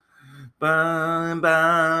Bam,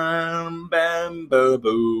 bam, bam, boom,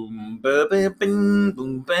 boom, ba, ba, bing,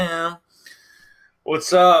 boom, bam.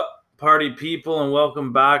 What's up, party people, and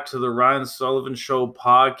welcome back to the Ryan Sullivan Show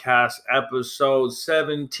podcast, episode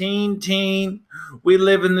 17. We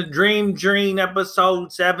live in the dream,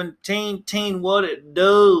 episode 17. What it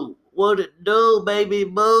do? What it do, baby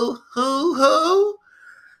boo? Who?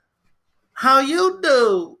 How you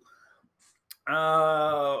do?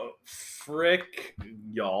 Frick,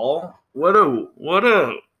 y'all. What a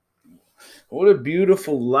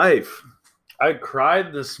beautiful life. I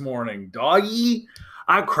cried this morning, doggy.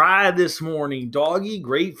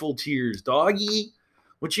 Grateful tears, doggy.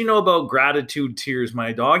 What you know about gratitude tears,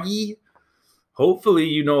 my doggy? Hopefully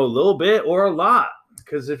you know a little bit or a lot.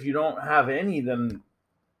 Because if you don't have any, then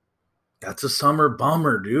that's a summer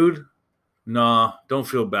bummer, dude. Nah, don't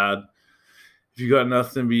feel bad. If you got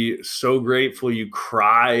nothing to be so grateful you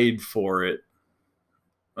cried for it.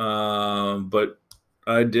 But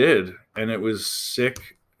I did, and it was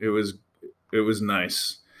sick. It was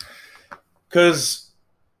nice. Cause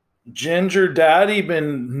Ginger Daddy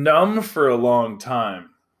been numb for a long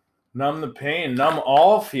time. Numb the pain, numb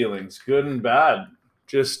all feelings, good and bad.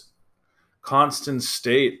 Just constant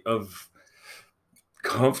state of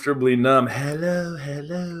comfortably numb.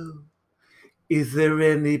 Hello. Is there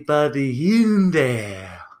anybody in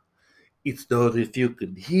there? It's not if you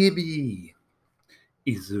can hear me.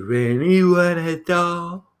 Is there anyone at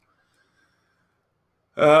all?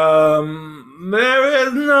 There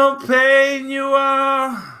is no pain you are.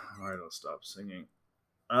 Alright, I'll stop singing.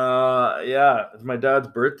 Yeah, it's my dad's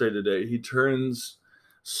birthday today. He turns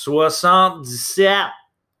 77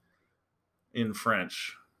 in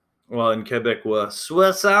French. Well, in Quebecois,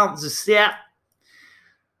 77.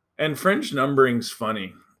 And French numbering's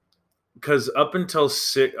funny. Because up until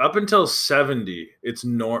 70, it's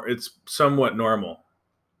somewhat normal.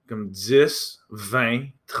 Comme 10,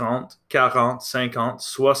 20, 30, 40, 50,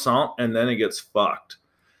 60, and then it gets fucked.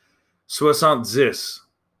 70,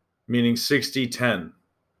 meaning 60, 10.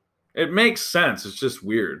 It makes sense. It's just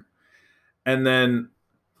weird. And then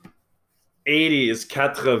 80 is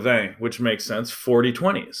 80, which makes sense. 40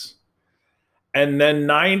 20s. And then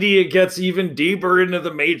 90, it gets even deeper into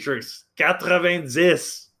the matrix. 90.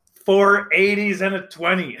 4 80s and a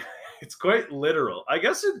 20. It's quite literal. I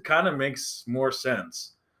guess it kind of makes more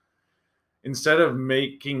sense. Instead of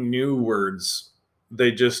making new words,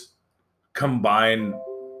 they just combine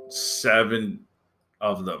 7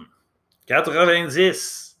 of them. 90.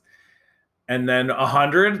 And then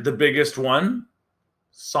 100, the biggest one.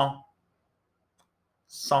 100.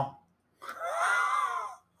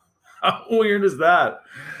 How weird is that?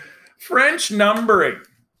 French numbering.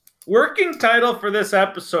 Working title for this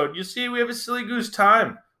episode. You see, we have a silly goose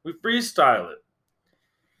time. We freestyle it.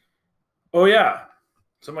 Oh, yeah.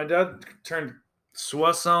 So my dad turned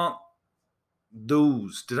 72.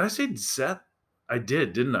 Did I say 17? I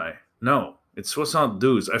did, didn't I? No, it's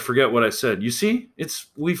 72. I forget what I said. You see,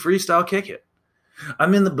 we freestyle kick it.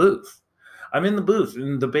 I'm in the booth. In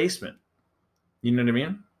the basement. You know what I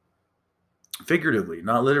mean? Figuratively,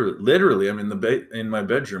 not literally. Literally, I'm in my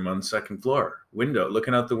bedroom on the second floor. Window,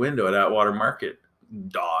 looking out the window at Atwater Market.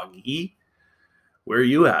 Doggy. Where are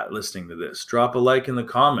you at listening to this? Drop a like in the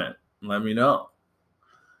comment. Let me know.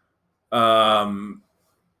 72.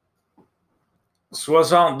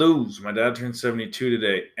 My dad turned 72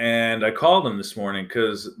 today, and I called him this morning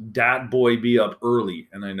because dat boy be up early,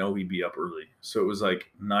 and I know he'd be up early. So it was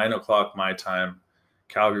like 9 o'clock my time.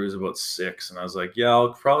 Calgary was about 6, and I was like, yeah,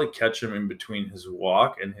 I'll probably catch him in between his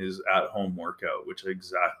walk and his at-home workout, which is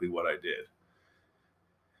exactly what I did.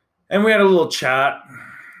 And we had a little chat,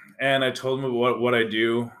 and I told him what I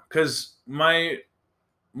do, because my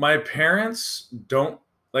parents don't,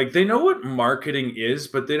 like, they know what marketing is,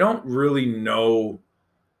 but they don't really know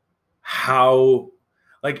how,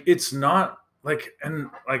 like, it's not, like, and,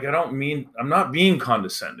 like, I'm not being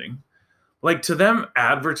condescending. Like, to them,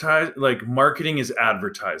 marketing is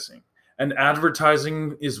advertising. And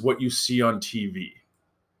advertising is what you see on TV.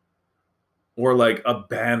 Or, like, a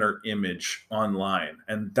banner image online.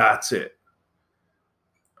 And that's it.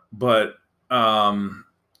 But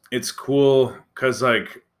it's cool because,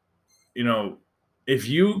 like, you know, if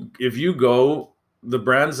you go, the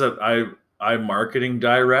brands that I'm marketing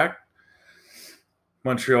direct,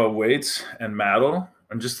 Montreal Weights and Maddle,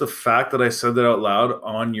 and just the fact that I said that out loud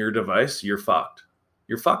on your device, you're fucked.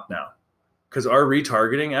 You're fucked now. Because our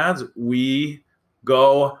retargeting ads, we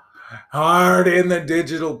go hard in the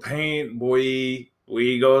digital paint, boy.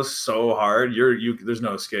 We go so hard. There's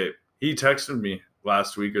no escape. He texted me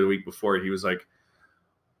last week or the week before. He was like,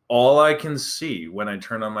 all I can see when I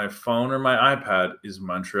turn on my phone or my iPad is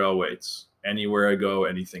Montreal Waits. Anywhere I go,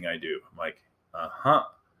 anything I do. I'm like, uh-huh.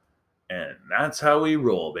 And that's how we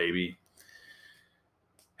roll, baby.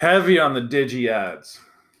 Heavy on the digi ads.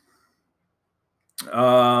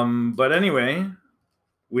 But anyway,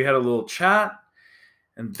 we had a little chat.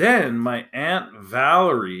 And then my Aunt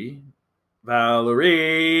Valerie, Valara,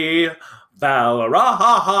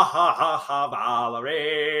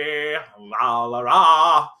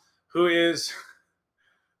 who is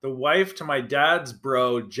the wife to my dad's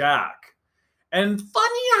bro, Jack. And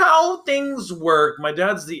funny how things work. My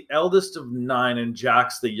dad's the eldest of 9 and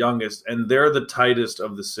Jack's the youngest, and they're the tightest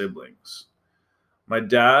of the siblings. My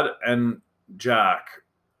dad and Jack,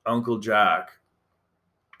 Uncle Jack,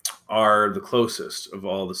 are the closest of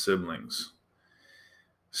all the siblings.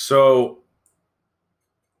 So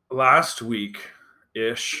last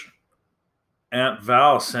week-ish, Aunt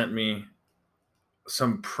Val sent me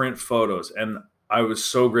some print photos, and I was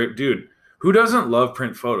so great. Dude, who doesn't love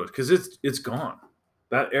print photos? Because it's gone.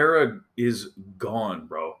 That era is gone,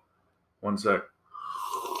 bro. One sec.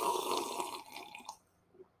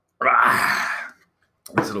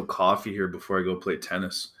 This little coffee here before I go play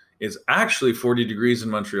tennis. It's actually 40 degrees in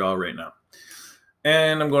Montreal right now.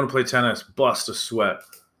 And I'm going to play tennis, bust a sweat.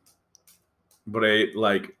 But I ate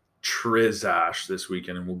like Trizash this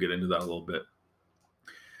weekend, and we'll get into that a little bit.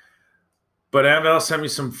 But Aunt Val sent me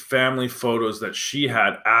some family photos that she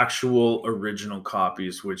had actual original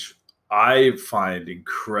copies, which I find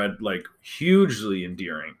like hugely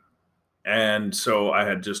endearing. And so I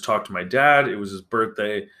had just talked to my dad. It was his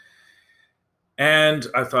birthday. And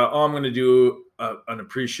I thought, I'm going to do an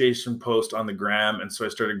appreciation post on the gram. And so I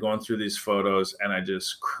started going through these photos, and I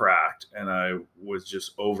just cracked. And I was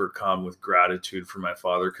just overcome with gratitude for my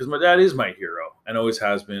father, because my dad is my hero and always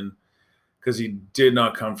has been, because he did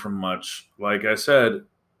not come from much. Like I said,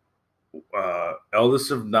 eldest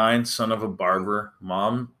of 9, son of a barber.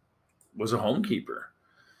 Mom was a homekeeper.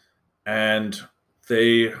 And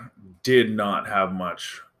they did not have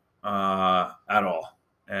much at all.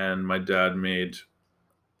 And my dad made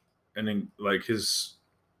like his,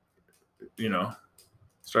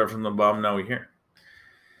 start from the bottom, now we're here.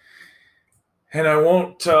 And I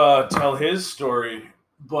won't tell his story,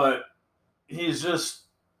 but he's just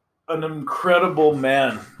an incredible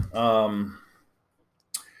man.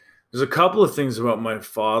 There's a couple of things about my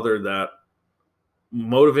father that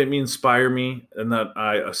motivate me, inspire me, and that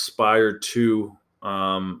I aspire to,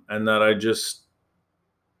 and that I just,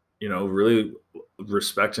 really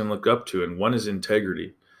respect and look up to. And one is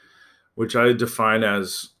integrity, which I define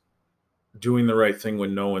as doing the right thing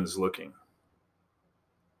when no one's looking.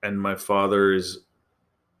 And my father is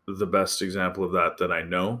the best example of that I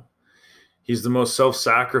know. He's the most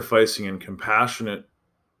self-sacrificing and compassionate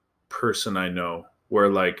person I know, where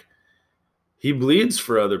like he bleeds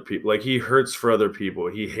for other people, like he hurts for other people.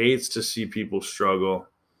 He hates to see people struggle,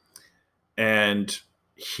 and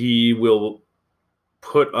he will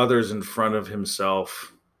put others in front of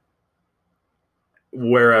himself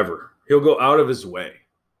wherever. He'll go out of his way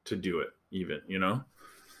to do it, even,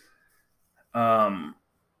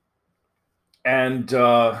 and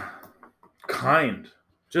kind,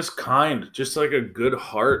 just like a good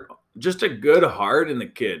heart, just a good heart in the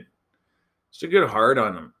kid, just a good heart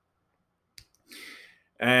on him.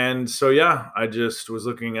 And so, yeah, I just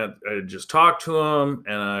talked to him,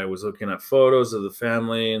 and I was looking at photos of the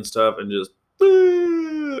family and stuff, and just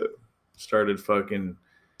started fucking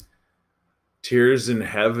tears in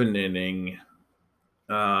heavening.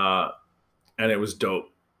 And it was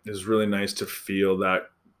dope. It was really nice to feel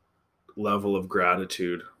that level of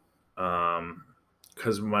gratitude.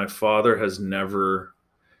 Because my father has never,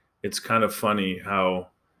 it's kind of funny how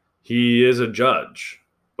he is a judge,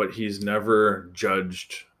 but he's never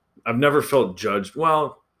judged. I've never felt judged.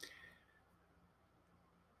 Well,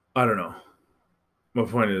 I don't know. My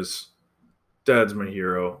point is, Dad's my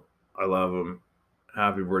hero. I love him.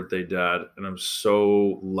 Happy birthday, Dad. And I'm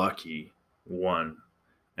so lucky, one,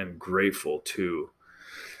 and grateful, two,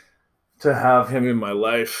 to have him in my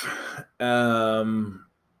life. And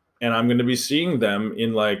I'm going to be seeing them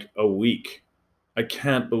in like a week. I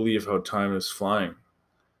can't believe how time is flying.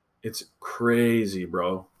 It's crazy,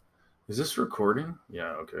 bro. Is this recording?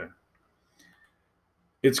 Yeah, okay.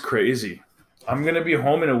 It's crazy. I'm going to be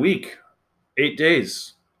home in a week. 8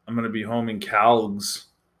 days. I'm going to be home in Calgs,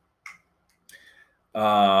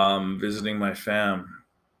 visiting my fam.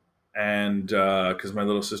 And because my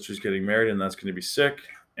little sister's getting married, and that's going to be sick.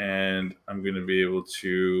 And I'm going to be able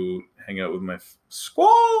to hang out with my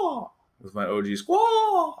squaw, with my OG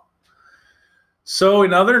squaw. So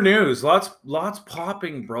in other news, lots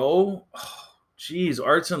popping, bro. Oh, Geez,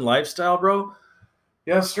 arts and lifestyle, bro.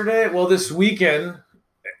 Yesterday, well, this weekend,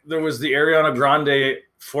 there was the Ariana Grande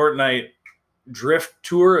Fortnite Drift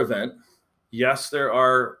Tour event. Yes, there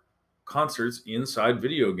are concerts inside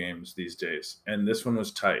video games these days, and this one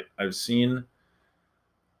was tight. I've seen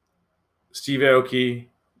Steve Aoki,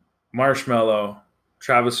 Marshmello,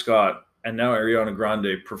 Travis Scott, and now Ariana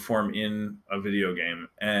Grande perform in a video game,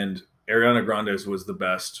 and Ariana Grande's was the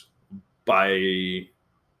best by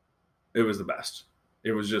it was the best.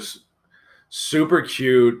 It was just super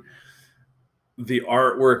cute. The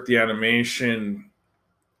artwork, the animation,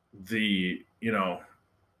 the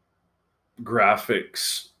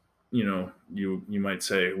graphics, you might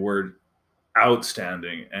say, were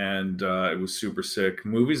outstanding, and it was super sick.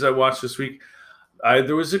 Movies I watched this week,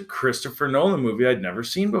 there was a Christopher Nolan movie I'd never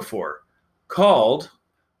seen before called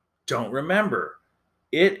Don't Remember.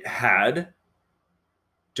 It had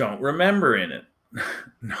Don't Remember in it.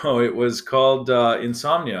 No, it was called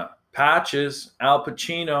Insomnia. Patches, Al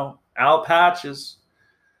Pacino, Al Patches,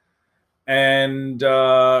 and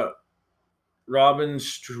Robin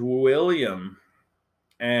Williams,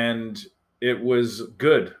 and it was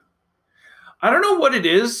good. I don't know what it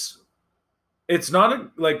is. It's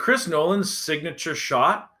not like Chris Nolan's signature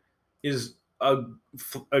shot is a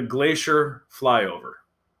glacier flyover.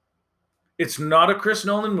 It's not a Chris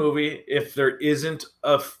Nolan movie if there isn't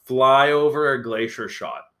a flyover or glacier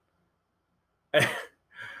shot.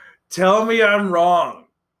 Tell me I'm wrong.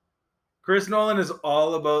 Chris Nolan is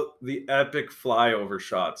all about the epic flyover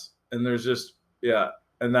shots. And there's just,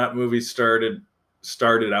 and that movie started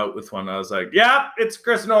out with one. I was like, yeah, it's a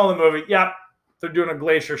Chris Nolan movie. Yeah, they're doing a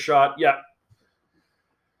glacier shot. Yeah.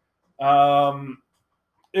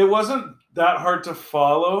 It wasn't that hard to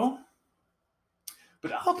follow.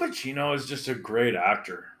 But Al Pacino is just a great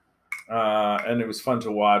actor, and it was fun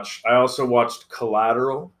to watch. I also watched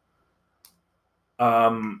Collateral,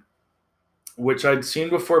 which I'd seen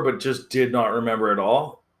before but just did not remember at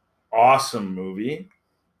all. Awesome movie.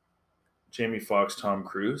 Jamie Foxx, Tom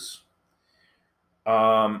Cruise.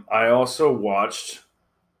 I also watched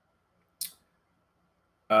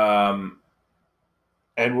Edward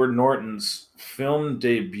Norton's film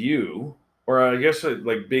debut, or I guess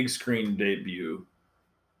like big screen debut,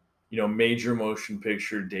 major motion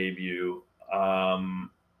picture debut,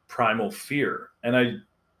 Primal Fear. And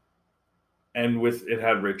it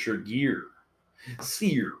had Richard Gere.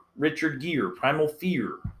 Richard Gere, Primal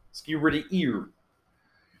Fear. Ski ready ear.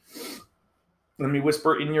 Let me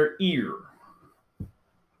whisper in your ear.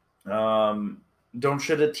 Don't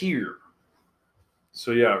shed a tear.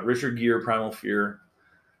 So yeah, Richard Gere, Primal Fear.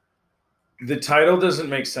 The title doesn't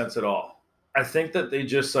make sense at all. I think that they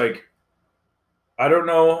just I don't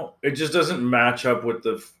know. It just doesn't match up with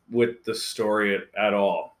the story at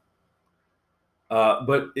all.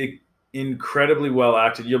 But it incredibly well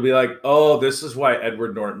acted. You'll be like, oh, this is why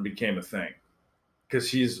Edward Norton became a thing,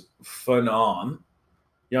 because he's young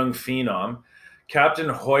phenom. Captain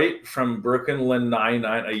Hoyt from Brooklyn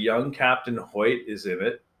Nine-Nine, a young Captain Hoyt is in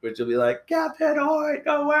it, which will be like, Captain Hoyt,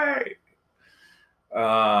 no way.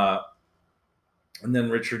 And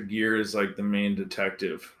then Richard Gere is like the main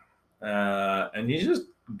detective. And he's just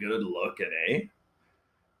good looking, eh?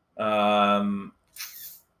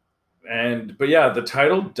 But yeah, the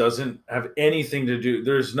title doesn't have anything to do.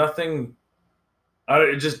 There's nothing.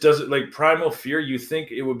 It just doesn't, like Primal Fear. You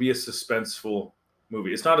think it would be a suspenseful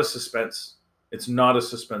movie? It's not a suspense. It's not a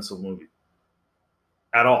suspenseful movie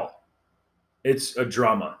at all. It's a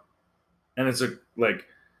drama, and it's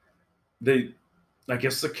I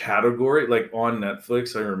guess the category, like on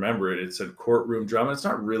Netflix, I remember it said courtroom drama. It's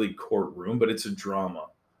not really courtroom, but it's a drama.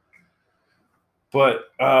 But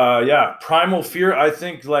yeah, Primal Fear, I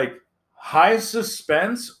think high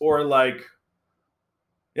suspense or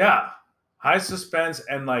high suspense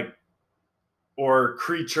and or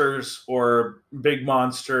creatures or big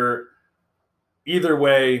monster. Either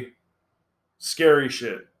way, scary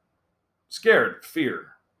shit. Scared,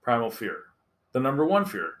 fear, Primal Fear. The number one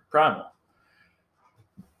fear, primal.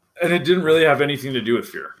 And it didn't really have anything to do with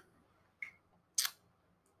fear.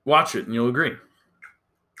 Watch it and you'll agree.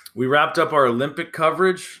 We wrapped up our Olympic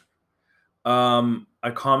coverage. I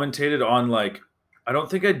commentated on I don't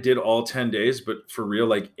think I did all 10 days, but for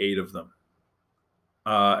real, 8 of them.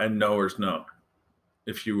 And knowers know.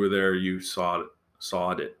 If you were there, you saw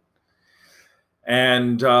it.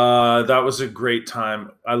 And that was a great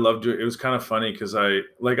time. I loved it. It was kind of funny because I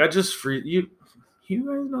just you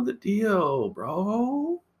guys know the deal,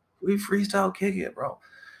 bro. We freestyle kick it, bro.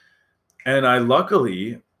 And I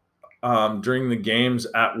luckily, during the games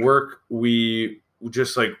at work, we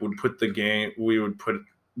just would put the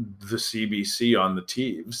CBC on the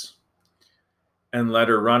TVs. and let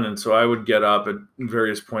her run. And so I would get up at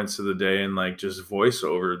various points of the day and like just voice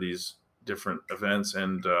over these different events.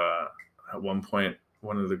 And at one point,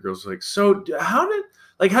 one of the girls was like, so how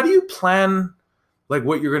do you plan like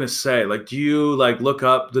what you're going to say? Like, do you like look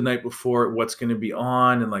up the night before what's going to be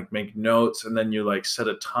on and like make notes, and then you like set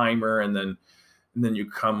a timer, and then you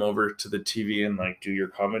come over to the TV and like do your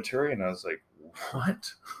commentary? And I was like,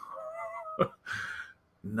 what?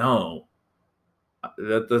 No,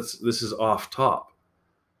 this is off top.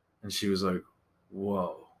 And she was like,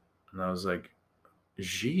 whoa. And I was like,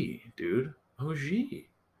 gee, dude. Oh, gee.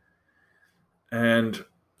 And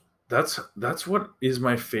that's what is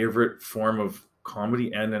my favorite form of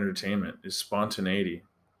comedy and entertainment, is spontaneity.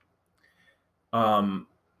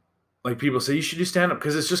 Like people say you should do stand up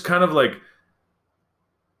because it's just kind of like,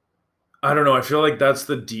 I don't know. I feel like that's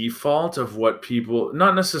the default of what people,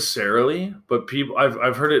 not necessarily, but people,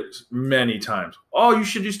 I've heard it many times. Oh, you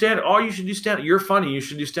should do stand up. Oh, you should do stand up. You're funny. You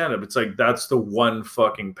should do stand up. It's like, that's the one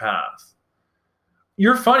fucking path.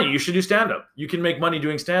 You're funny. You should do stand up. You can make money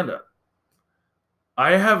doing stand up.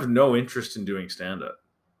 I have no interest in doing stand up.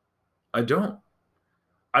 I don't.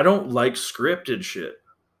 I don't like scripted shit.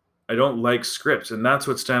 I don't like scripts. And that's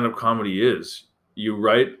what stand up comedy is. You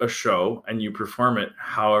write a show and you perform it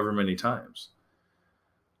however many times.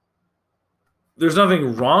 There's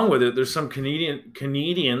nothing wrong with it. There's some Canadian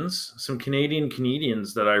comedians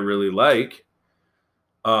that I really like.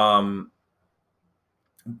 But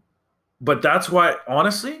that's why,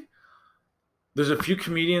 honestly, there's a few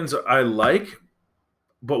comedians I like,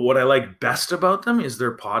 but what I like best about them is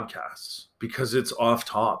their podcasts, because it's off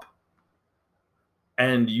top.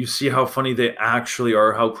 And you see how funny they actually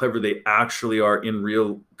are, how clever they actually are in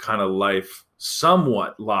real kind of life,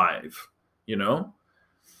 somewhat live, you know?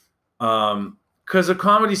 Because a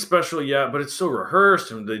comedy special, yeah, but it's so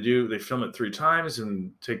rehearsed, and they film it 3 times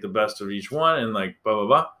and take the best of each one and like blah, blah,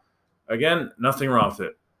 blah. Again, nothing wrong with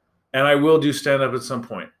it. And I will do stand up at some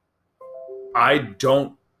point.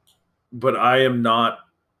 But I am not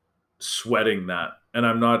sweating that. And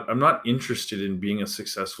I'm not interested in being a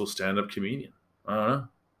successful stand-up comedian. I don't know.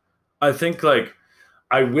 I think like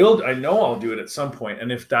I know I'll do it at some point.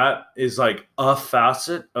 And if that is like a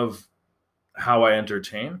facet of how I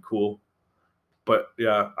entertain, cool. But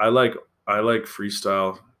yeah, I like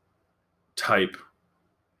freestyle type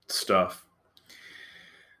stuff.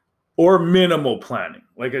 Or minimal planning,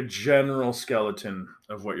 like a general skeleton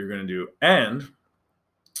of what you're going to do. And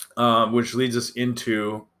which leads us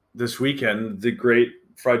into this weekend, the Great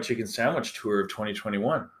Fried Chicken Sandwich Tour of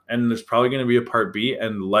 2021. And there's probably going to be a part B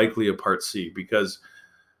and likely a part C, because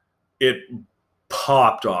it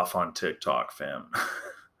popped off on TikTok, fam.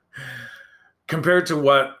 Compared to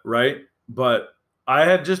what, right? But I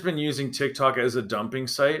had just been using TikTok as a dumping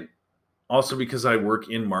site. Also because I work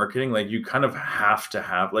in marketing, like you kind of have to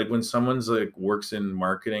have, like when someone's like works in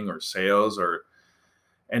marketing or sales or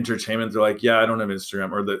entertainment, they're like, yeah, I don't have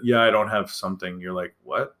Instagram, or yeah, I don't have something. You're like,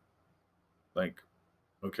 what? Like,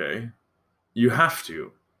 okay, you have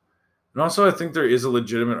to. And also I think there is a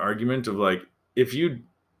legitimate argument of like,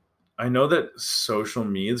 I know that social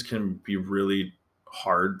medias can be really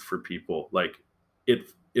hard for people. Like it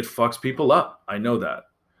fucks people up. I know that.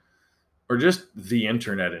 Or just the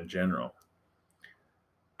internet in general.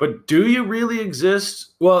 But do you really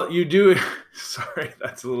exist? Well, you do. Sorry,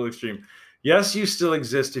 that's a little extreme. Yes, you still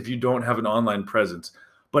exist if you don't have an online presence,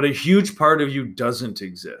 but a huge part of you doesn't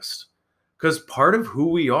exist, because part of who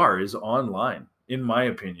we are is online, in my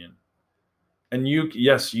opinion. And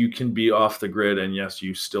yes, you can be off the grid, and yes,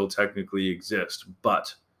 you still technically exist,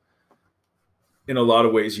 but in a lot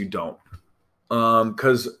of ways you don't.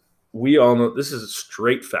 Because we all know, this is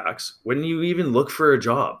straight facts. When you even look for a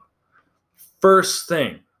job, first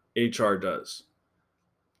thing HR does,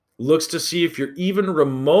 looks to see if you're even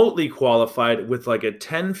remotely qualified with like a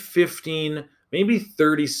 10, 15, maybe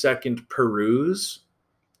 30-second peruse.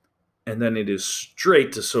 And then it is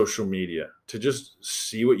straight to social media to just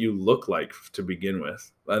see what you look like to begin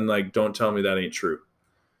with. And like, don't tell me that ain't true.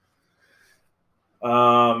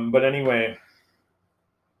 But anyway,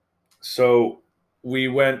 so we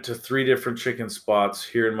went to 3 different chicken spots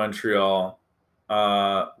here in Montreal.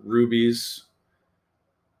 Ruby's,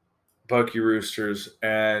 Bucky Roosters,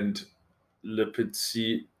 and Le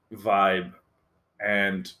Petit Vibe,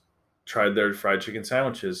 and tried their fried chicken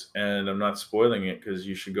sandwiches. And I'm not spoiling it because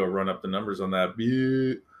you should go run up the numbers on that.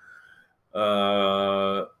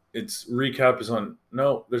 Its recap is on,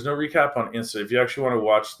 no, there's no recap on Insta. If you actually want to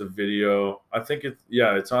watch the video, I think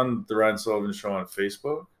it's on the Ryan Sullivan Show on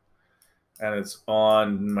Facebook, and it's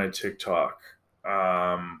on my TikTok.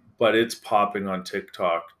 But it's popping on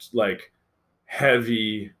TikTok like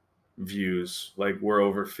heavy views. Like we're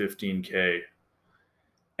over 15K.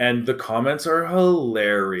 And the comments are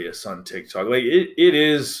hilarious on TikTok. Like it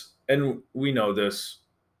is, and we know this.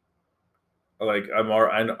 Like I'm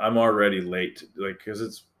already late, like because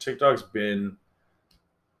it's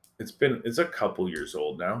a couple years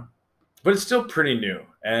old now, but it's still pretty new,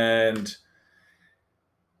 and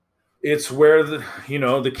it's where the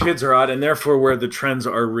kids are at, and therefore where the trends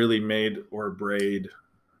are really made or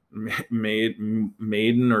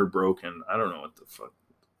maiden or broken. I don't know what the fuck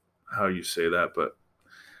how you say that, but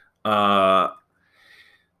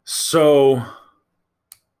so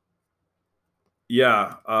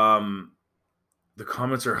yeah, the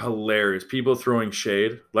comments are hilarious. People throwing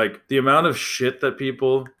shade, like the amount of shit that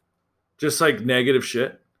people just like negative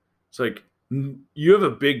shit. It's like you have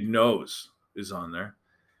a big nose is on there.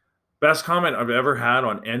 Best comment I've ever had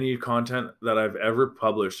on any content that I've ever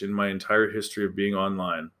published in my entire history of being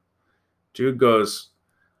online. Dude goes,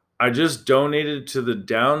 I just donated to the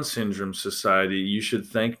Down Syndrome Society. You should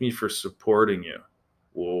thank me for supporting you.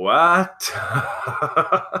 What?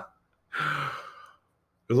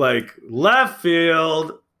 Like left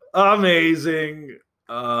field. Amazing.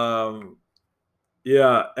 Yeah.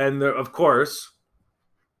 And there, of course,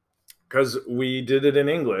 because we did it in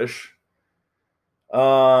English.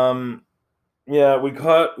 Yeah, we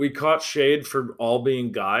caught shade for all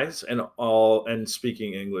being guys and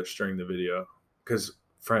speaking English during the video because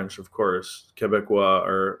French, of course, Quebecois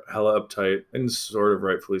are hella uptight and sort of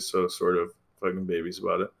rightfully so, sort of fucking babies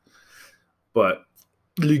about it. But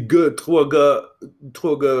les gars, trois gars,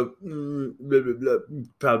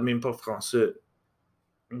 parlent même pas français.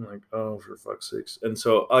 I'm like, oh, for fuck's sakes. And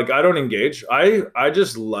so, like, I don't engage. I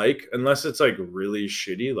just like, unless it's like really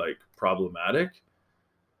shitty, like problematic.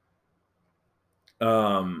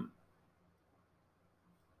 I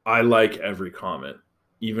like every comment,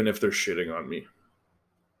 even if they're shitting on me,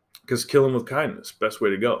 because kill them with kindness, best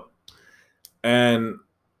way to go. And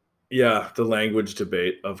yeah, the language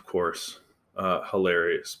debate, of course,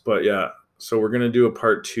 hilarious. But yeah, so we're gonna do a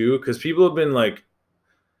part 2 because people have been like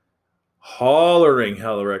hollering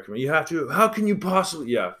hella recommend. You have to. How can you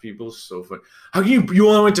possibly? Yeah, people so funny. How can you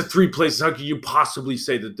only went to 3 places? How can you possibly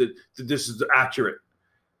say that this is accurate?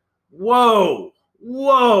 Whoa.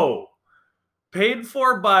 Paid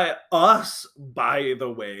for by us, by the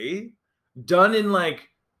way. Done in like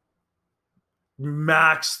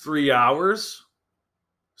max 3 hours.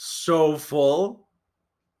 So full.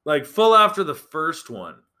 Like full after the first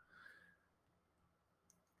one.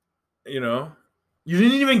 You know? You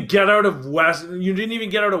didn't even get out of West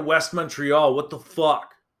Montreal. What the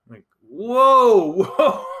fuck? Like,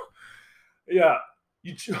 whoa. Yeah.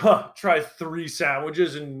 You try 3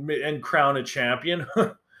 sandwiches and crown a champion.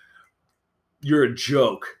 You're a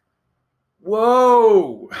joke.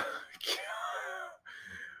 Whoa.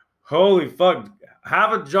 Holy fuck.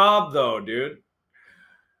 Have a job though, dude.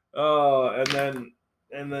 And then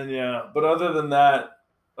yeah. But other than that,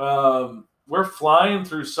 we're flying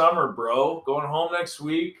through summer, bro. Going home next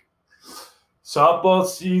week. Softball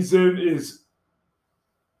season is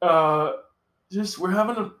just we're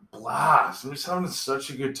having a blast. I'm just having such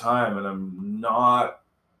a good time, and I'm not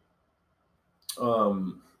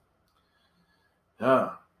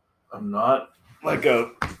yeah, I'm not like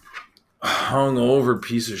a hungover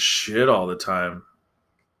piece of shit all the time.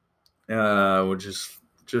 Which is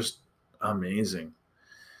just amazing.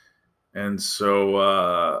 And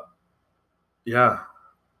so yeah,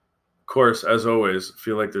 of course, as always, I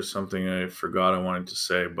feel like there's something I forgot I wanted to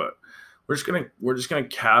say, but we're just gonna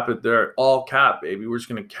cap it there. All cap, baby. We're just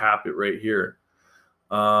gonna cap it right here.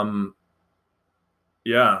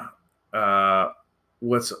 Yeah.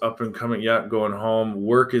 What's up and coming? Yeah, going home.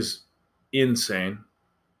 Work is insane,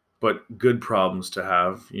 but good problems to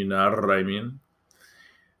have. You know what I mean?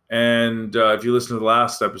 And if you listen to the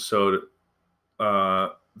last episode,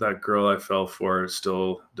 that girl I fell for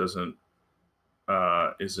still doesn't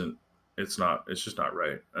isn't it's just not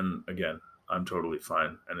right. And again, I'm totally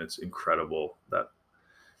fine, and it's incredible that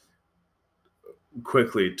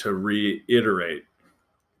quickly to reiterate,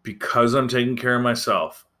 because I'm taking care of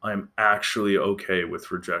myself, I'm actually okay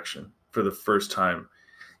with rejection for the first time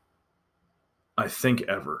I think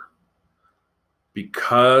ever.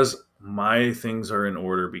 Because my things are in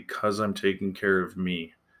order, because I'm taking care of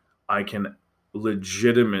me, I can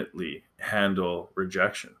legitimately handle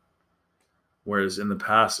rejection. Whereas in the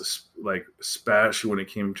past, like especially when it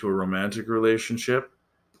came to a romantic relationship,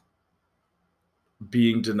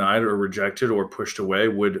 being denied or rejected or pushed away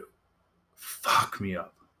would fuck me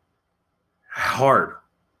up hard.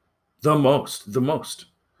 The most.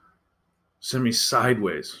 Send me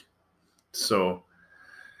sideways. So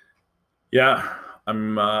yeah,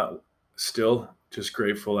 I'm still just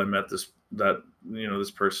grateful I met this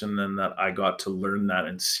person, and that I got to learn that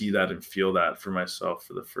and see that and feel that for myself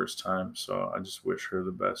for the first time. So I just wish her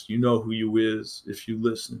the best. You know who you is if you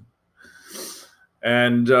listen.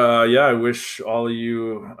 And yeah, I wish all of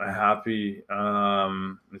you a happy.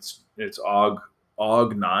 It's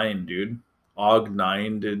Og 9, dude. Og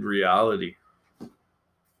 9 did reality,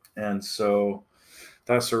 and so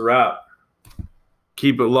that's a wrap.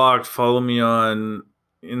 Keep it locked. Follow me on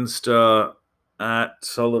Insta at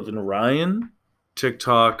Sullivan Ryan,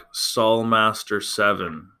 TikTok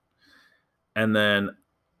Solmaster7, and then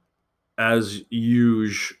as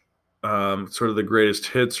usual, sort of the greatest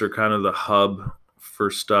hits are kind of the hub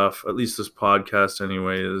for stuff. At least this podcast,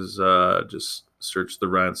 anyway, is just search the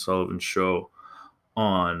Ryan Sullivan Show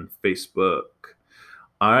on Facebook.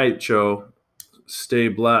 All right, Joe. Stay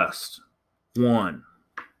blessed. 1.